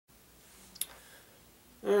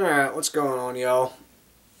Alright, what's going on, y'all?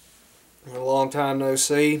 A long time no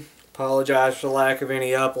see. Apologize for the lack of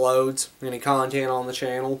any uploads, any content on the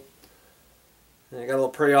channel. I got a little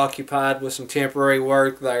preoccupied with some temporary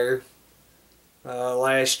work there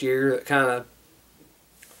last year that kind of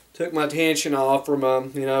took my attention off from,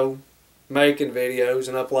 making videos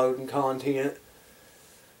and uploading content.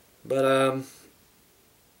 But,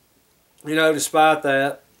 despite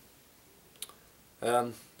that,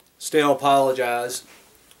 still apologize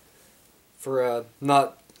for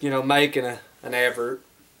not, making an effort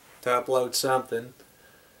to upload something.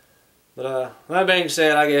 But that being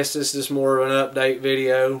said, I guess this is more of an update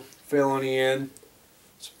video, filling in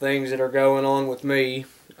some things that are going on with me.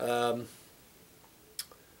 For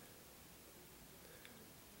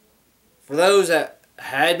those that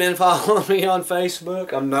had been following me on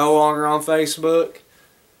Facebook, I'm no longer on Facebook.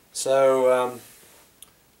 So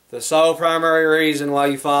the sole primary reason why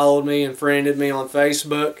you followed me and friended me on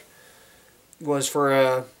Facebook was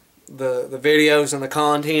for the videos and the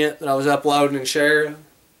content that I was uploading and sharing.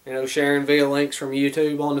 Sharing via links from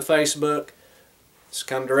YouTube onto Facebook. Just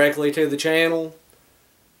come directly to the channel.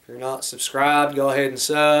 If you're not subscribed, go ahead and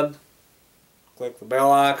sub. Click the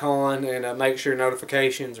bell icon and make sure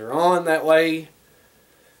notifications are on. That way,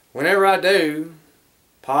 whenever I do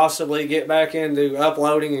possibly get back into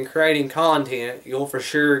uploading and creating content, you'll for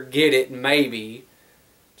sure get it, maybe.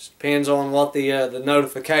 Just depends on what the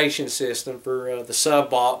notification system for the sub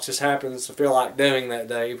box just happens to feel like doing that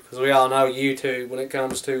day, because we all know YouTube, when it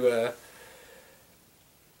comes to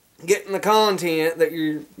getting the content that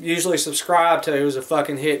you're usually subscribed to, is a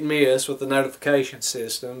fucking hit and miss with the notification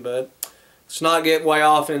system. But let's not get way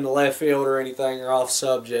off into left field or anything, or off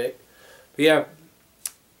subject. But yeah,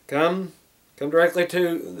 come directly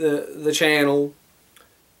to the channel,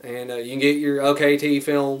 and you can get your O.K.T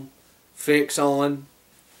film fix on.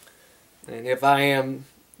 And if I am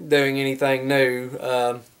doing anything new,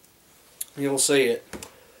 you'll see it.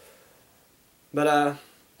 But I'm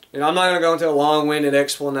not going to go into a long-winded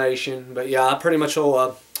explanation. But yeah, I pretty much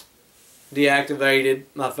all deactivated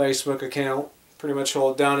my Facebook account. Pretty much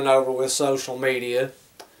all done and over with social media.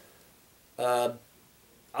 I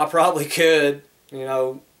probably could,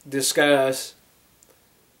 discuss,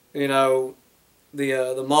 the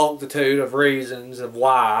multitude of reasons of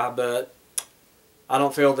why, but I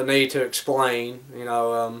don't feel the need to explain.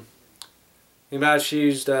 Anybody's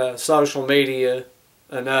used social media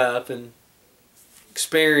enough and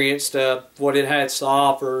experienced what it has to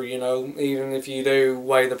offer, even if you do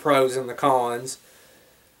weigh the pros and the cons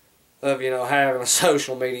of, having a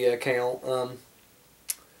social media account.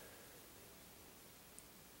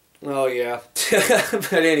 Oh yeah.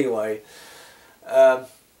 But anyway,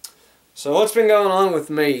 so what's been going on with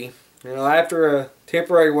me? After a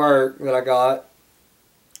temporary work that I got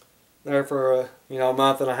there for a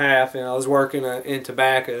month and a half, I was working in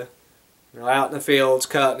tobacco, out in the fields,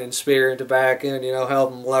 cutting and spearing tobacco, and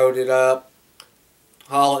helping load it up,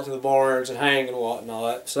 haul it to the barns and hang and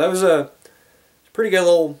whatnot. So that was a pretty good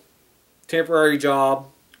little temporary job.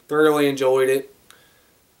 Thoroughly enjoyed it.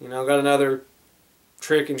 Got another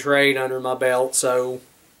trick and trade under my belt. So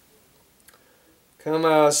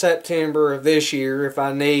come September of this year, if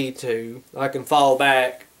I need to, I can fall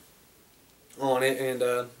back on it, and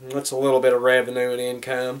that's a little bit of revenue and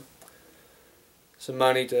income, some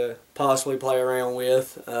money to possibly play around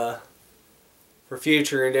with for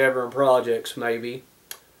future endeavor and projects, maybe.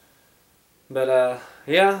 But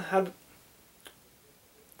yeah,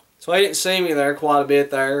 so I didn't see me there quite a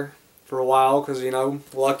bit there for a while, because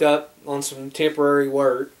lucked up on some temporary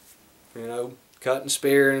work, cutting,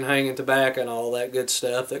 spearing, and hanging tobacco and all that good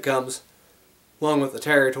stuff that comes along with the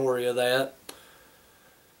territory of that.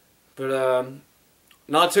 But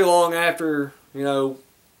not too long after,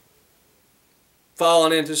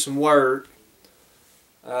 falling into some work,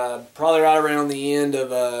 probably right around the end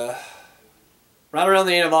of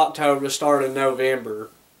October, start of November,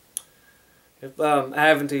 if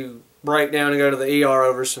having to break down and go to the ER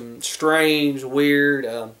over some strange, weird,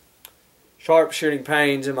 sharp shooting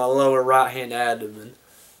pains in my lower right hand abdomen.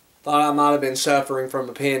 Thought I might have been suffering from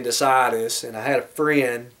appendicitis, and I had a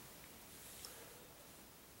friend,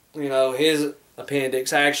 his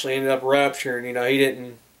appendix actually ended up rupturing. He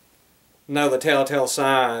didn't know the telltale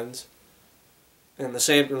signs and the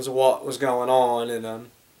symptoms of what was going on, and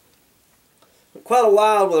quite a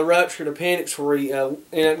while with a ruptured appendix, where he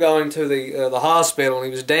ended up going to the hospital, and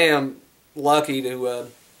he was damn lucky to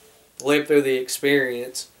live through the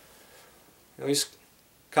experience. He's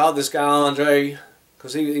called this guy Andre,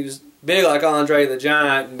 because he was big like Andre the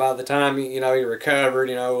Giant, and by the time he recovered,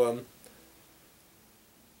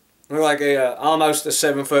 looked like a almost a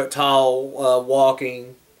 7-foot tall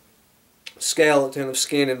walking skeleton of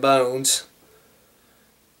skin and bones.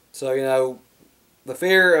 So, you know, the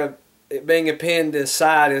fear of it being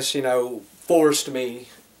appendicitis, you know, forced me,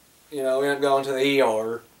 you know, end up going to the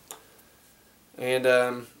ER. And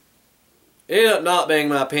it ended up not being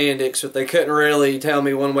my appendix, but they couldn't really tell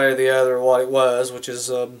me one way or the other what it was, which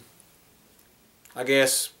is, I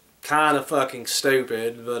guess, kind of fucking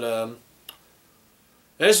stupid. But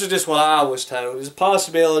this is just what I was told. There's a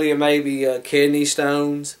possibility of maybe kidney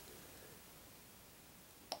stones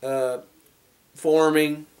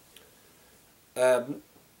forming.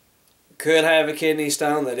 Could have a kidney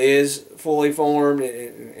stone that is fully formed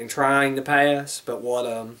and trying to pass. But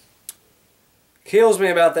what kills me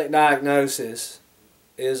about that diagnosis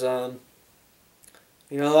is, you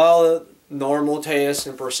know, all the normal tests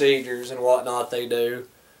and procedures and whatnot they do.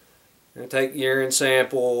 You know, take urine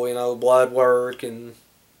sample, you know, blood work, and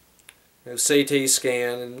you know, CT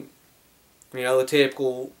scan, and you know, the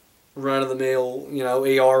typical run-of-the-mill, you know,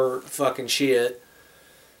 ER fucking shit.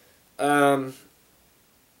 You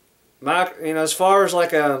know, as far as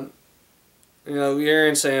like a, you know,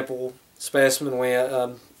 urine sample specimen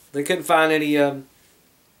went, they couldn't find any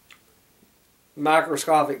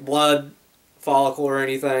microscopic blood follicle or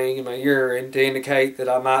anything in my urine to indicate that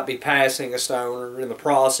I might be passing a stone or in the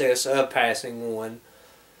process of passing one.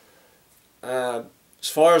 As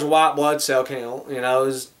far as white blood cell count, you know,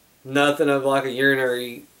 there's nothing of like a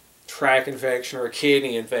urinary tract infection or a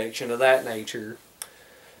kidney infection of that nature.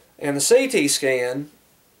 And the CT scan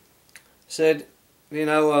said, you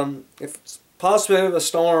know, if it's possible of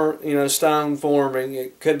a stone forming,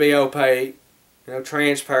 it could be opaque, you know,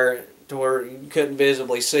 transparent to where you couldn't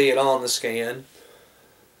visibly see it on the scan.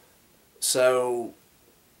 So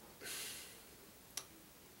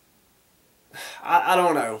I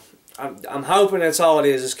don't know. I'm hoping that's all it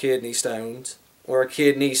is kidney stones or a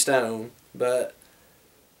kidney stone. But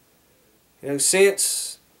you know,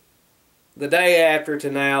 since the day after to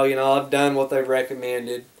now, you know, I've done what they've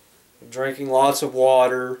recommended. Drinking lots of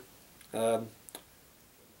water. Had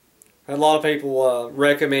a lot of people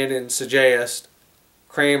recommend and suggest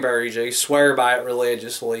cranberry juice. Swear by it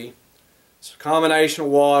religiously. It's a combination of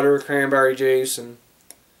water, cranberry juice, and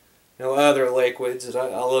you know, other liquids that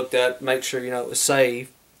I looked at to make sure, you know, it was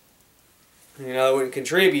safe. You know, it would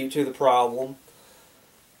contribute to the problem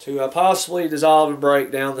to possibly dissolve and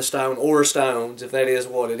break down the stone or stones, if that is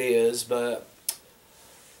what it is. But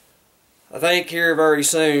I think here very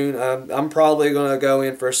soon I'm probably going to go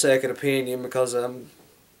in for a second opinion, because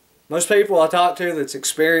most people I talk to that's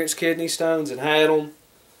experienced kidney stones and had them,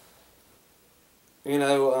 you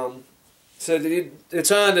know, said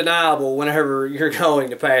it's undeniable whenever you're going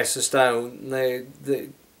to pass a stone.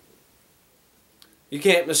 You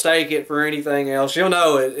can't mistake it for anything else. You'll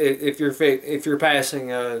know it if you're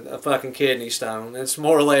passing a fucking kidney stone. It's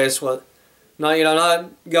more or less what, not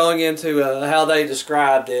going into how they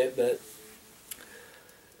described it, but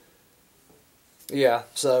yeah.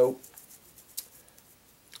 So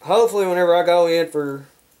hopefully, whenever I go in for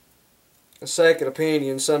a second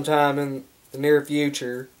opinion sometime in the near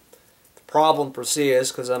future, the problem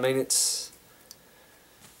persists, because I mean, it's,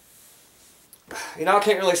 you know, I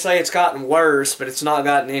can't really say it's gotten worse, but it's not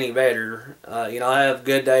gotten any better. You know, I have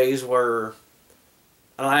good days where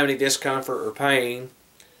I don't have any discomfort or pain.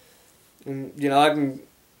 And, you know, I can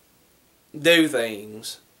do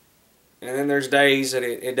things. And then there's days that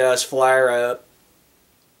it does flare up.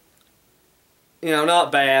 You know,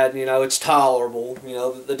 not bad, you know, it's tolerable. You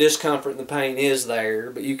know, the discomfort and the pain is there,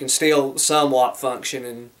 but you can still somewhat function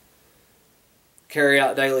and carry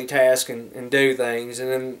out daily tasks and do things. And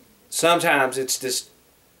then sometimes it's just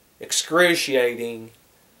excruciating,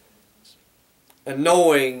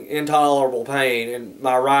 annoying, intolerable pain in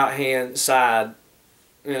my right hand side,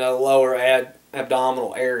 you know, lower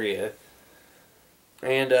abdominal area.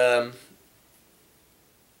 And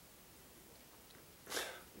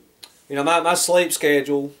you know, my sleep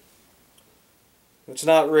schedule, it's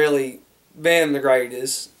not really been the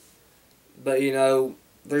greatest, but you know,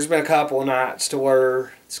 there's been a couple of nights to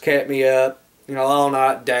where it's kept me up, you know, all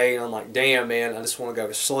night, day, and I'm like, damn, man, I just want to go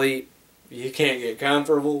to sleep. You can't get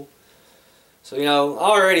comfortable. So, you know,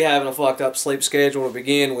 already having a fucked up sleep schedule to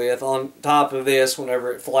begin with, on top of this,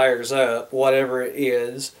 whenever it flares up, whatever it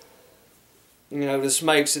is, you know, just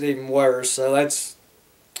makes it even worse. So has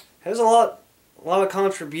a lot of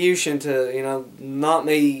contribution to, you know, not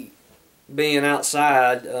me being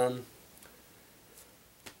outside,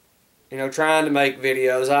 you know, trying to make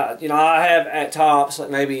videos. I have at tops, like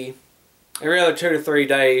maybe every other 2 to 3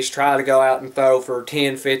 days, try to go out and throw for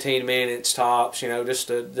 10, 15 minutes tops, you know, just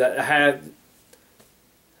to have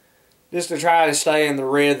just to try to stay in the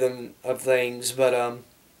rhythm of things. But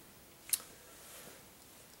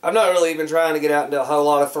I've not really been trying to get out into a whole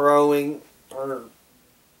lot of throwing or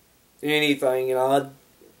anything. You know,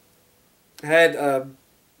 I had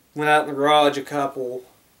went out in the garage a couple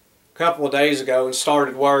of days ago and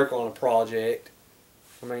started work on a project.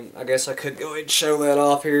 I mean, I guess I could go ahead and show that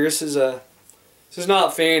off here. This is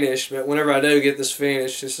not finished, but whenever I do get this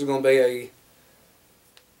finished, this is going to be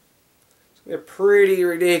a pretty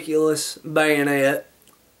ridiculous bayonet.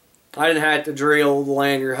 I didn't have to drill the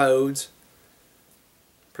lanyard holes.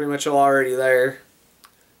 Pretty much already there.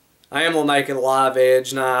 I am going to make it a live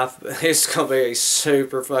edge knife, but it's going to be a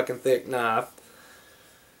super fucking thick knife.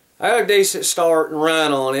 I got a decent start and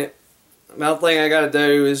run on it. The only thing I got to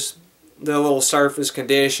do is do a little surface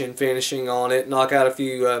condition finishing on it, knock out a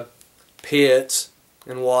few pits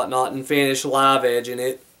and whatnot, and finish live edging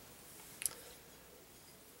it.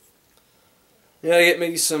 Yeah, get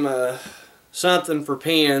me some something for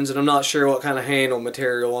pins, and I'm not sure what kind of handle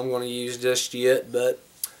material I'm going to use just yet, but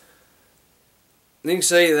you can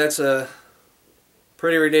see that's a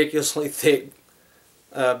pretty ridiculously thick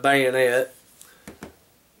bayonet.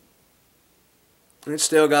 It's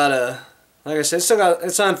still got like I said,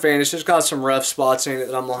 it's unfinished. It's got some rough spots in it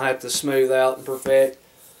that I'm going to have to smooth out and perfect.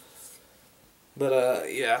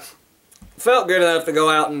 But yeah, felt good enough to go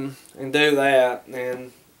out and do that,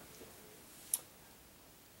 and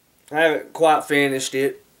I haven't quite finished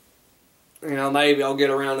it. You know, maybe I'll get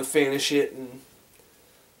around to finish it and,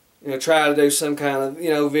 you know, try to do some kind of, you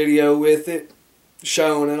know, video with it,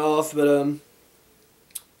 showing it off. But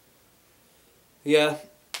yeah,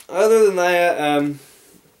 other than that,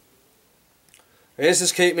 I guess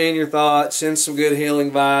just keep me in your thoughts, send some good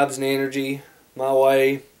healing vibes and energy my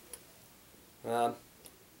way,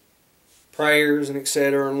 prayers and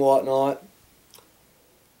etc. and whatnot.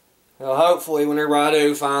 Hopefully whenever I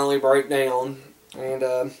do finally break down and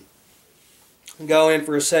go in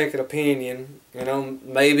for a second opinion, you know,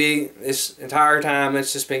 maybe this entire time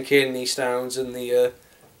it's just been kidney stones, and the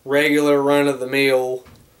regular run-of-the-mill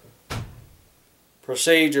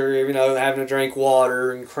procedure, you know, having to drink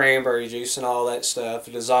water and cranberry juice and all that stuff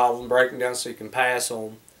to dissolve them, break them down so you can pass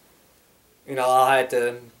them. You know, I'll have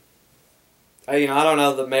to, you know, I don't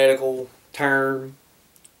know the medical term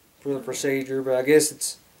for the procedure, but I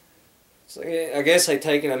guess I guess they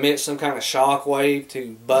take and emit some kind of shock wave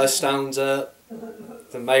to bust stones up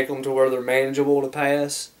to make them to where they're manageable to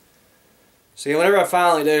pass. So, you know, whenever I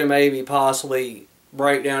finally do maybe possibly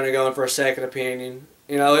break down and go in for a second opinion,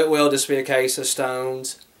 you know, it will just be a case of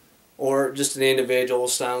stones, or just an individual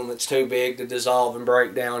stone that's too big to dissolve and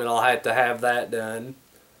break down, and I'll have to have that done.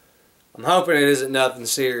 I'm hoping it isn't nothing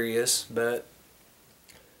serious, but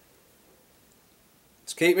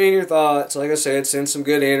just keep me in your thoughts. Like I said, send some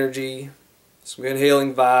good energy, some good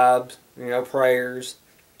healing vibes, you know, prayers.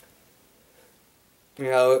 You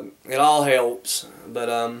know, it all helps. But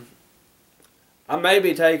I may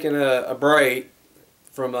be taking a break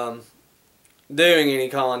from doing any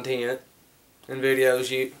content and videos,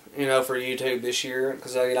 you know, for YouTube this year,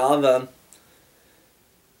 because you know,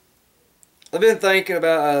 I've been thinking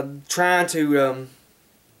about trying to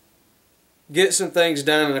get some things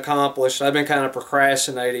done and accomplished. I've been kind of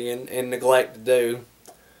procrastinating and neglect to do.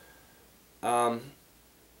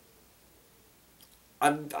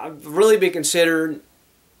 I've really been considering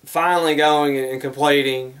finally going and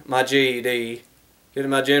completing my GED, getting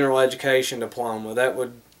my general education diploma. That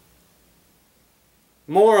would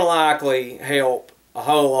more likely help a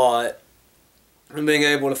whole lot in being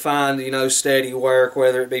able to find, you know, steady work,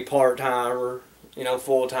 whether it be part-time or, you know,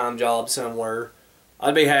 full-time job somewhere.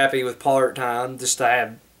 I'd be happy with part-time just to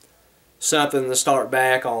have something to start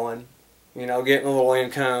back on, you know, getting a little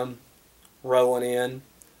income rolling in.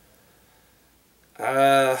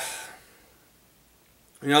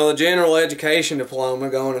 You know, the general education diploma,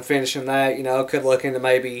 going and finishing that, you know, could look into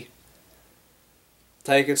maybe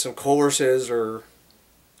taking some courses or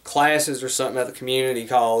classes or something at the community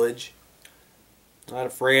college. I had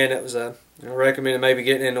a friend that was recommended maybe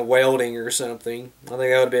getting into welding or something. I think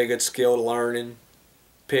that would be a good skill to learn and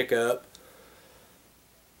pick up.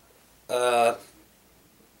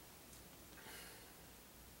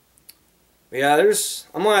 Yeah,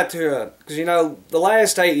 I'm gonna have to, because you know, the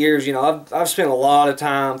last 8 years, you know, I've spent a lot of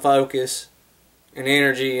time, focus, and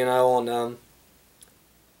energy, you know, on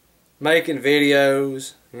making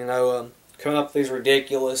videos, you know, coming up with these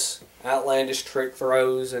ridiculous, outlandish trick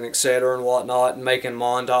throws and etc. and whatnot, and making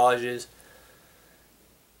montages.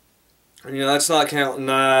 And you know, that's not counting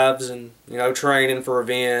knives and, you know, training for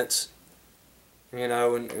events, you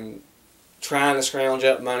know, and trying to scrounge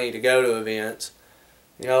up money to go to events.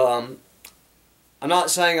 You know, I'm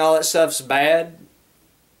not saying all that stuff's bad,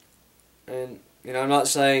 and I'm not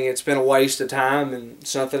saying it's been a waste of time and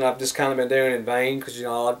something I've just kind of been doing in vain, because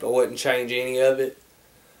I wouldn't change any of it.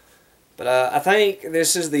 But I think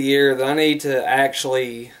this is the year that I need to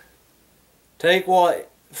actually take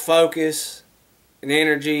what focus and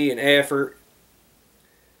energy and effort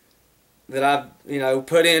that I've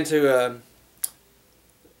put into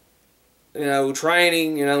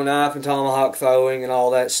training, knife and tomahawk throwing and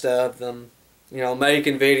all that stuff,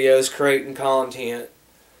 making videos, creating content.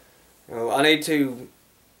 I need to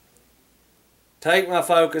take my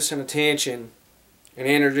focus and attention and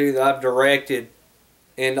energy that I've directed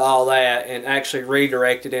into all that and actually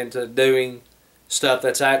redirect it into doing stuff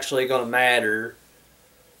that's actually going to matter,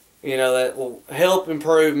 that will help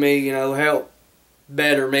improve me, help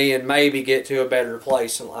better me and maybe get to a better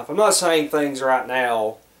place in life. I'm not saying things right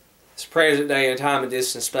now, this present day and time of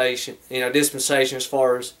dispensation, dispensation as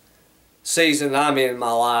far as season I'm in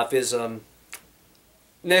my life is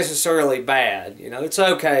necessarily bad. It's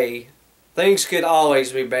okay. Things could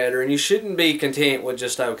always be better, and you shouldn't be content with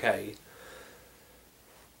just okay.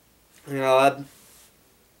 I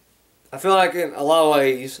feel like in a lot of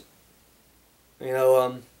ways,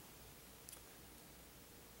 I'm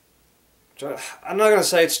not going to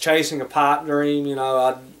say it's chasing a pipe dream.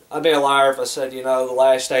 I'd be a liar if I said, the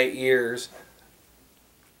last 8 years,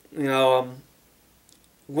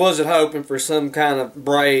 wasn't hoping for some kind of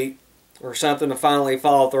break or something to finally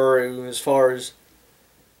fall through as far as,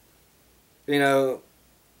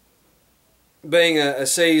 being a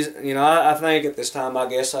season, I think at this time, I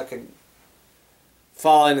guess I could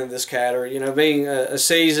fall into this category, being a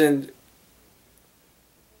seasoned,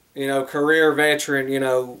 career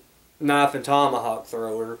veteran, knife and tomahawk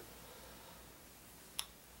thrower.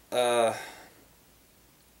 Damn,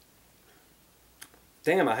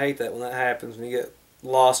 I hate that when that happens, when you get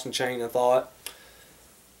lost in chain of thought.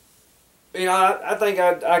 I think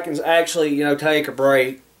I can actually, take a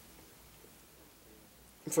break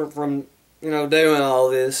from doing all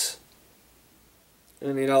this,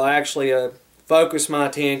 and actually focus my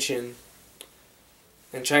attention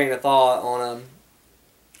and chain of thought on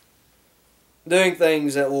doing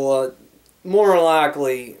things that will more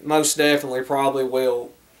likely, most definitely, probably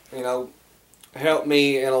will, help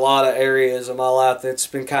me in a lot of areas of my life that's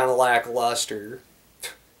been kind of lackluster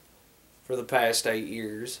for the past 8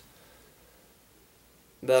 years.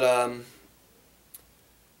 But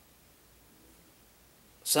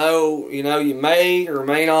so, you may or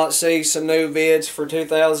may not see some new vids for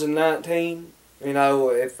 2019.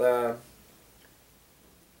 If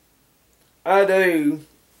I do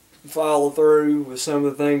follow through with some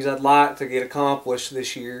of the things I'd like to get accomplished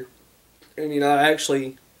this year, and,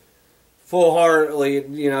 actually full-heartedly,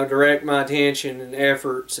 direct my attention and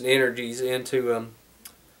efforts and energies into,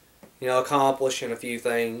 accomplishing a few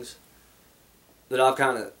things that I've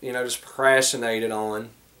kind of, just procrastinated on.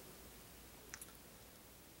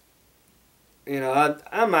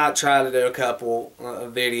 I might try to do a couple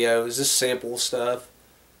of videos, just simple stuff.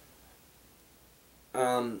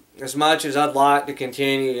 As much as I'd like to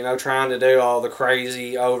continue, trying to do all the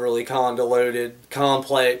crazy, overly convoluted,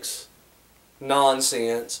 complex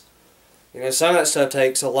nonsense, some of that stuff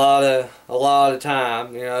takes a lot of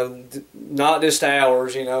time. Not just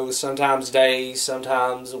hours. Sometimes days,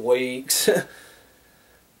 sometimes weeks.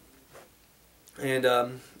 And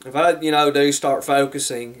if I, do start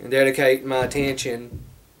focusing and dedicating my attention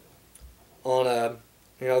on,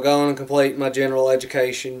 going and completing my general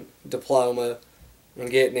education diploma and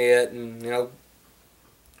getting it, and,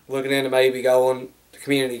 looking into maybe going to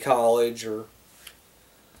community college, or,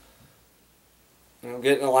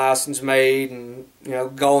 getting a license made and,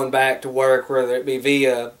 going back to work, whether it be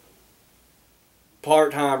via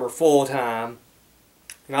part-time or full-time.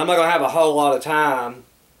 I'm not going to have a whole lot of time,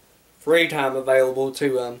 free time available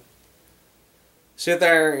to sit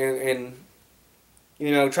there and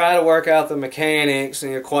try to work out the mechanics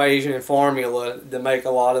and the equation and formula to make a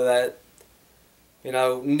lot of that,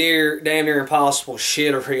 damn near impossible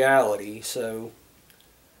shit a reality. So,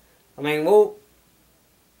 I mean,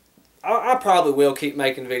 I probably will keep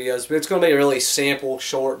making videos, but it's going to be really simple,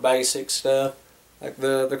 short, basic stuff. Like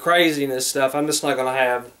the craziness stuff, I'm just not going to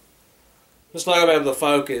have, be able to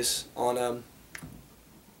focus on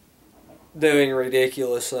doing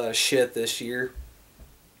ridiculous shit this year.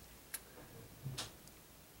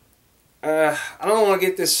 I don't want to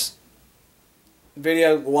get this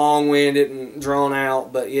video long-winded and drawn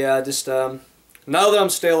out, but yeah, just know that I'm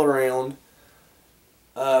still around.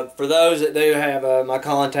 For those that do have my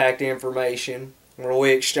contact information, where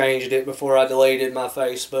we exchanged it before I deleted my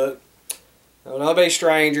Facebook, don't be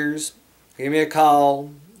strangers. Give me a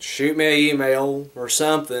call, shoot me an email or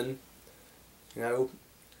something. You know,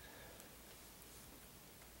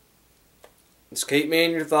 just keep me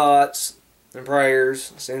in your thoughts and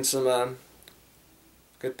prayers. Send some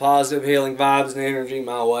good positive healing vibes and energy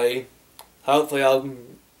my way. Hopefully I'll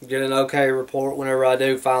get an okay report whenever I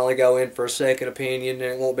do finally go in for a second opinion,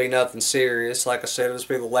 and it won't be nothing serious. Like I said, it'll just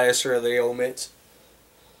be the lesser of the ailments.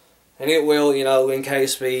 And it will, you know, in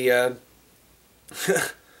case be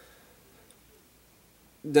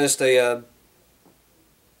just a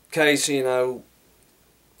case, you know,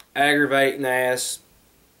 aggravating ass,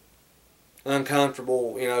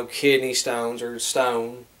 uncomfortable, you know, kidney stones or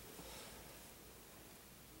stone.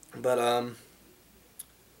 But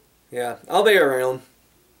yeah, I'll be around.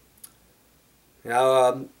 You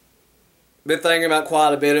know, been thinking about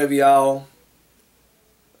quite a bit of y'all.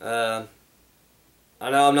 I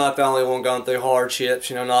know I'm not the only one going through hardships,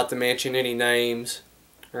 you know, not to mention any names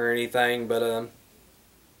or anything, but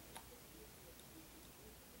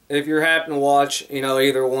if you're happening to watch, you know,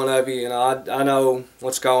 either one of you, you know, I know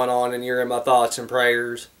what's going on, and you're in my thoughts and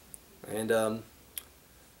prayers, and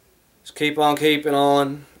just keep on keeping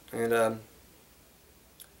on, and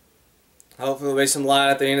hopefully there'll be some light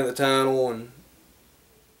at the end of the tunnel, and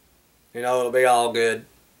you know, it'll be all good.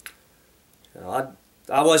 You know,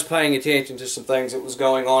 I was paying attention to some things that was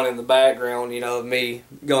going on in the background, you know, of me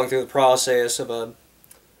going through the process of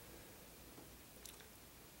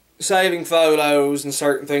saving photos and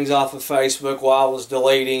certain things off of Facebook while I was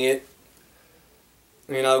deleting it,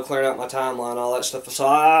 you know, clearing out my timeline, all that stuff. So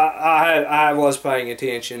I was paying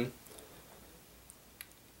attention.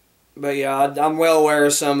 But yeah, I'm well aware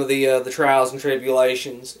of some of the trials and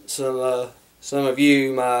tribulations some of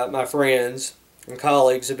you, my friends and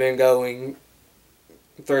colleagues, have been going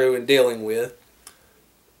through and dealing with.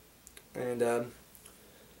 And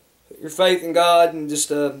put your faith in God and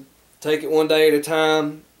just take it one day at a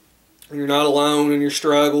time. You're not alone in your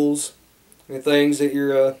struggles and things that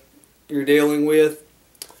you're dealing with.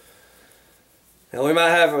 Now, we might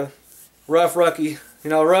have a rough, rocky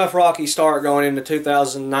start going into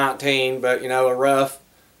 2019, but you know, a rough,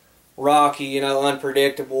 rocky, you know,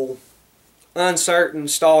 unpredictable, uncertain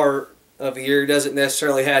start of a year doesn't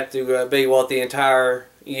necessarily have to be what the entire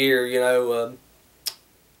year, you know,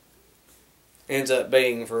 ends up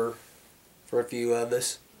being for a few of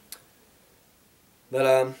us.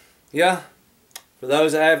 But yeah, for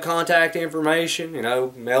those that have contact information, you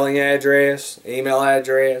know, mailing address, email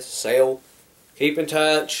address, cell, keep in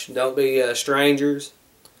touch. Don't be strangers.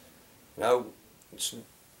 You know, it's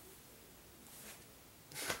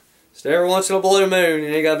every once in a blue moon. It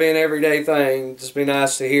ain't got to be an everyday thing. Just be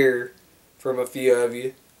nice to hear from a few of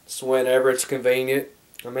you. Just whenever it's convenient.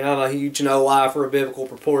 I mean, I'm a huge no-lifer of biblical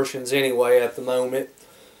proportions anyway at the moment.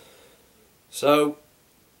 So,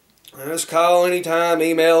 just call anytime,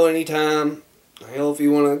 email anytime. Hell, if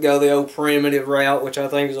you want to go the old primitive route, which I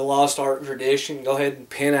think is a lost art and tradition, go ahead and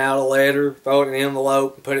pen out a letter, throw it in an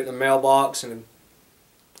envelope, and put it in the mailbox, and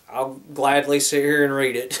I'll gladly sit here and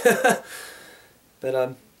read it. But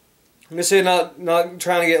I'm just saying, not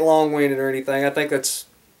trying to get long-winded or anything. I think that's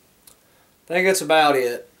about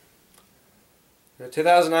it.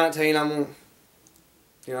 2019, I'm gonna,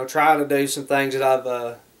 you know, try to do some things that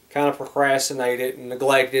I've kind of procrastinated and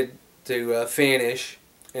neglected to finish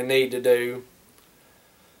and need to do,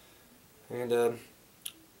 and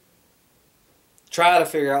try to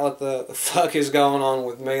figure out what the fuck is going on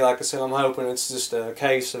with me. Like I said, I'm hoping it's just a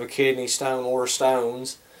case of a kidney stone or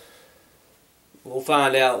stones. We'll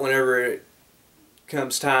find out whenever it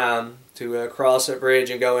comes time to cross that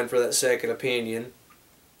bridge and go in for that second opinion.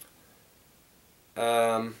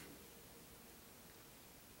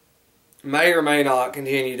 May or may not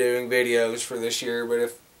continue doing videos for this year, but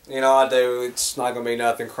if, you know, I do, it's not going to be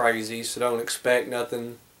nothing crazy, so don't expect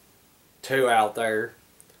nothing too out there.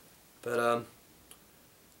 But I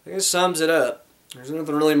think it sums it up. There's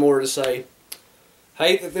nothing really more to say.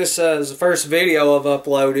 Hate that this is the first video I've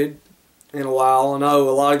uploaded in a while. I know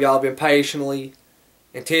a lot of y'all have been patiently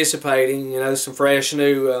anticipating, you know, some fresh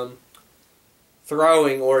new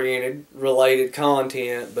throwing oriented related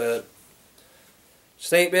content, but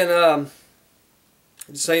just ain't been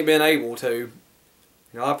able to.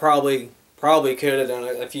 You know, I probably could have done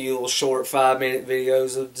a few little short 5-minute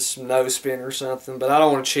videos of just some nose spin or something, but I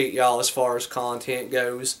don't want to cheat y'all as far as content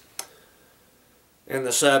goes and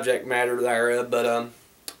the subject matter thereof. But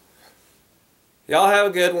y'all have a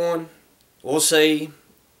good one. We'll see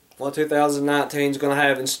what 2019 is going to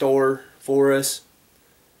have in store for us.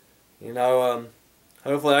 You know,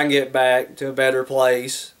 hopefully I can get back to a better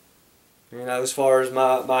place, you know, as far as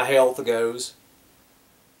my health goes.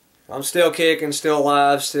 I'm still kicking, still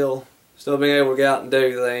alive, still still being able to get out and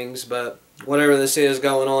do things. But whatever this is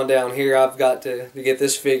going on down here, I've got to get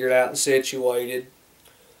this figured out and situated.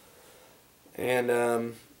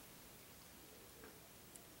 And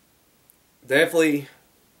definitely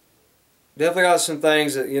got some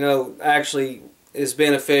things that, you know, actually is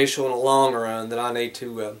beneficial in the long run that I need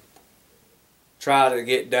to try to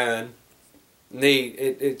get done.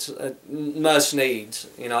 It's a must needs.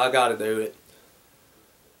 You know, I got to do it.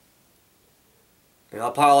 And I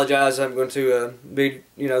apologize. I'm going to be,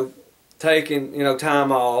 you know, taking, you know, time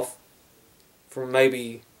off from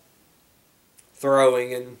maybe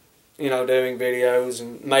throwing and, you know, doing videos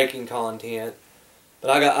and making content.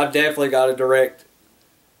 But I've definitely got to direct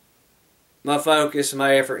my focus,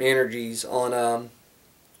 my effort, and energies on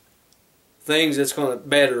things that's going to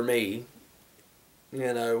better me,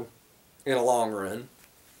 you know, in the long run.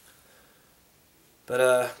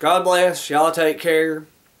 But God bless. Y'all take care.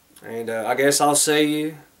 And I guess I'll see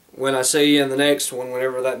you when I see you in the next one,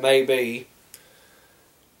 whenever that may be.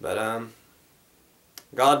 But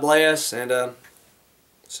God bless, and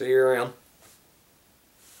see you around.